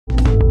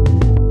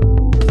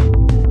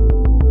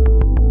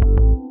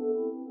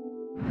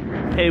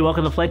Hey,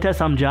 welcome to Flite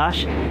Test. I'm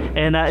Josh.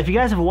 And if you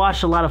guys have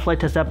watched a lot of Flite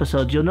Test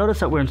episodes, you'll notice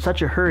that we're in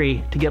such a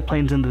hurry to get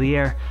planes into the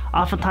air.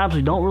 Oftentimes,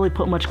 we don't really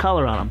put much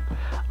color on them.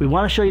 We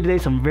want to show you today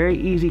some very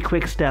easy,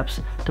 quick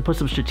steps to put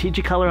some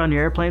strategic color on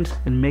your airplanes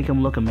and make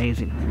them look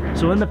amazing.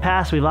 So in the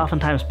past, we've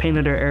oftentimes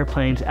painted our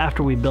airplanes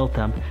after we built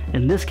them.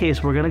 In this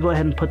case, we're going to go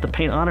ahead and put the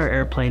paint on our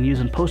airplane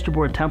using poster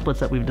board templates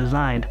that we've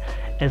designed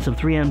and some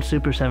 3M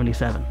Super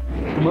 77.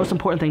 The most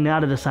important thing now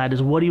to decide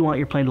is what do you want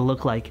your plane to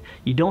look like.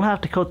 You don't have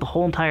to coat the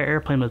whole entire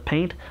airplane with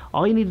paint.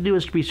 All you need to do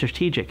is to be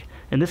strategic.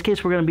 In this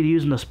case, we're going to be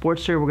using the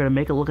Sportster. We're going to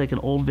make it look like an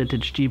old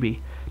vintage GB.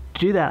 To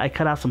do that, I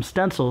cut out some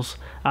stencils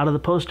out of the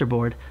poster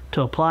board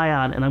to apply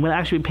on, and I'm going to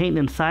actually be painting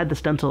inside the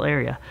stencil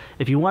area.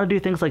 If you want to do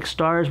things like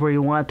stars where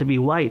you want it to be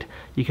white,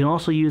 you can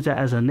also use that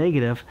as a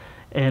negative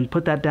and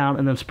put that down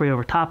and then spray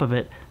over top of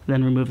it,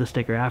 then remove the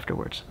sticker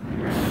afterwards.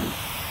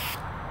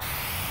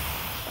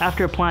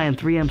 After applying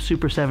 3M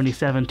Super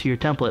 77 to your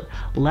template,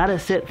 let it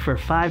sit for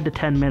 5 to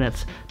 10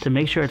 minutes to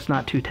make sure it's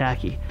not too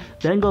tacky.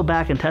 Then go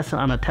back and test it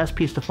on a test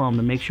piece of foam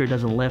to make sure it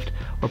doesn't lift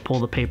or pull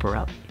the paper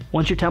out.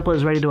 Once your template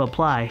is ready to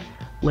apply,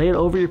 lay it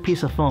over your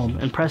piece of foam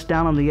and press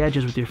down on the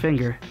edges with your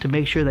finger to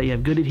make sure that you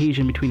have good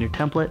adhesion between your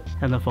template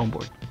and the foam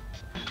board.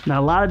 Now,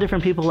 a lot of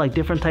different people like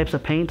different types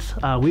of paints.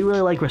 We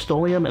really like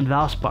Rust-Oleum and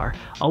Valspar.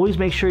 Always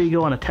make sure you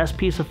go on a test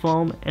piece of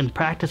foam and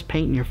practice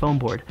painting your foam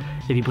board.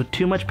 If you put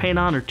too much paint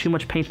on or too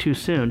much paint too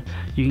soon,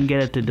 you can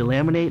get it to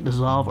delaminate,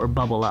 dissolve, or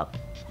bubble up.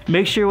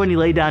 Make sure when you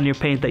lay down your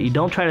paint that you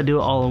don't try to do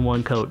it all in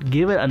one coat.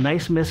 Give it a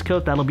nice mist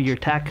coat, that'll be your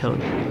tack coat.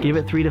 Give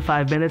it 3 to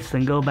 5 minutes,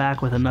 then go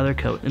back with another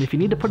coat. And if you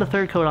need to put a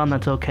third coat on,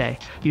 that's okay.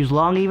 Use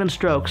long, even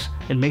strokes,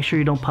 and make sure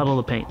you don't puddle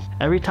the paint.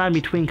 Every time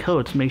between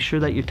coats, make sure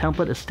that your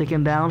template is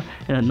sticking down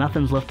and that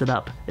nothing's lifted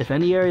up. If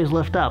any areas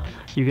lift up,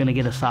 you're going to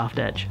get a soft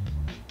edge.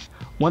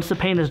 Once the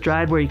paint is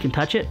dried where you can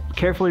touch it,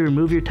 carefully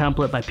remove your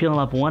template by peeling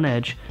up one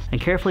edge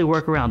and carefully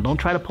work around. Don't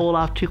try to pull it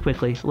off too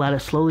quickly. Let it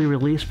slowly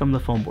release from the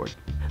foam board.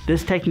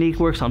 This technique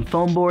works on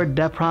foam board,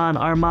 Depron,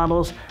 our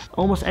models,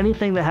 almost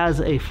anything that has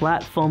a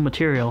flat foam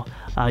material,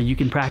 you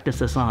can practice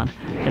this on.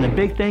 And a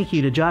big thank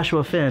you to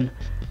Joshua Finn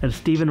and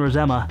Steven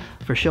Rosema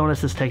for showing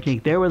us this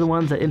technique. They were the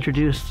ones that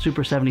introduced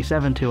Super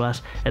 77 to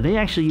us, and they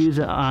actually use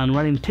it on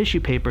running tissue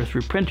paper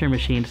through printer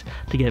machines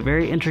to get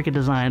very intricate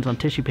designs on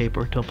tissue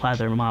paper to apply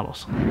their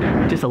models.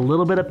 Just a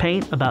little bit of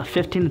paint, about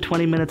 15 to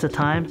 20 minutes at a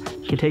time,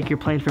 can take your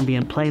plane from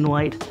being plain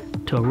white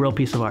to a real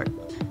piece of art.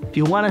 If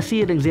you want to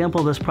see an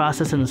example of this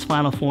process in its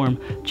final form,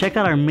 check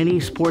out our mini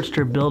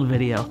Sportster build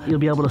video. You'll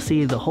be able to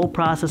see the whole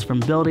process from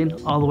building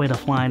all the way to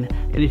flying.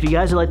 And if you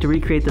guys would like to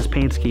recreate this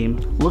paint scheme,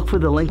 look for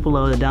the link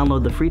below to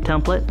download the free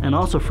template and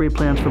also free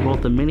plans for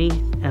both the mini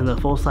and the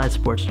full-size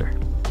Sportster.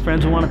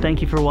 Friends, we want to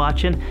thank you for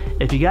watching.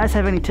 If you guys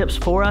have any tips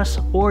for us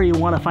or you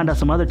want to find out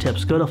some other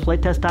tips, go to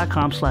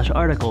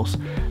flitetest.com/articles.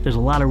 There's a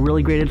lot of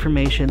really great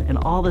information, and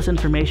all this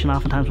information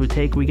oftentimes we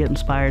get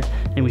inspired,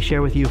 and we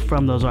share with you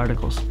from those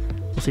articles.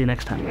 We'll see you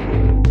next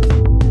time.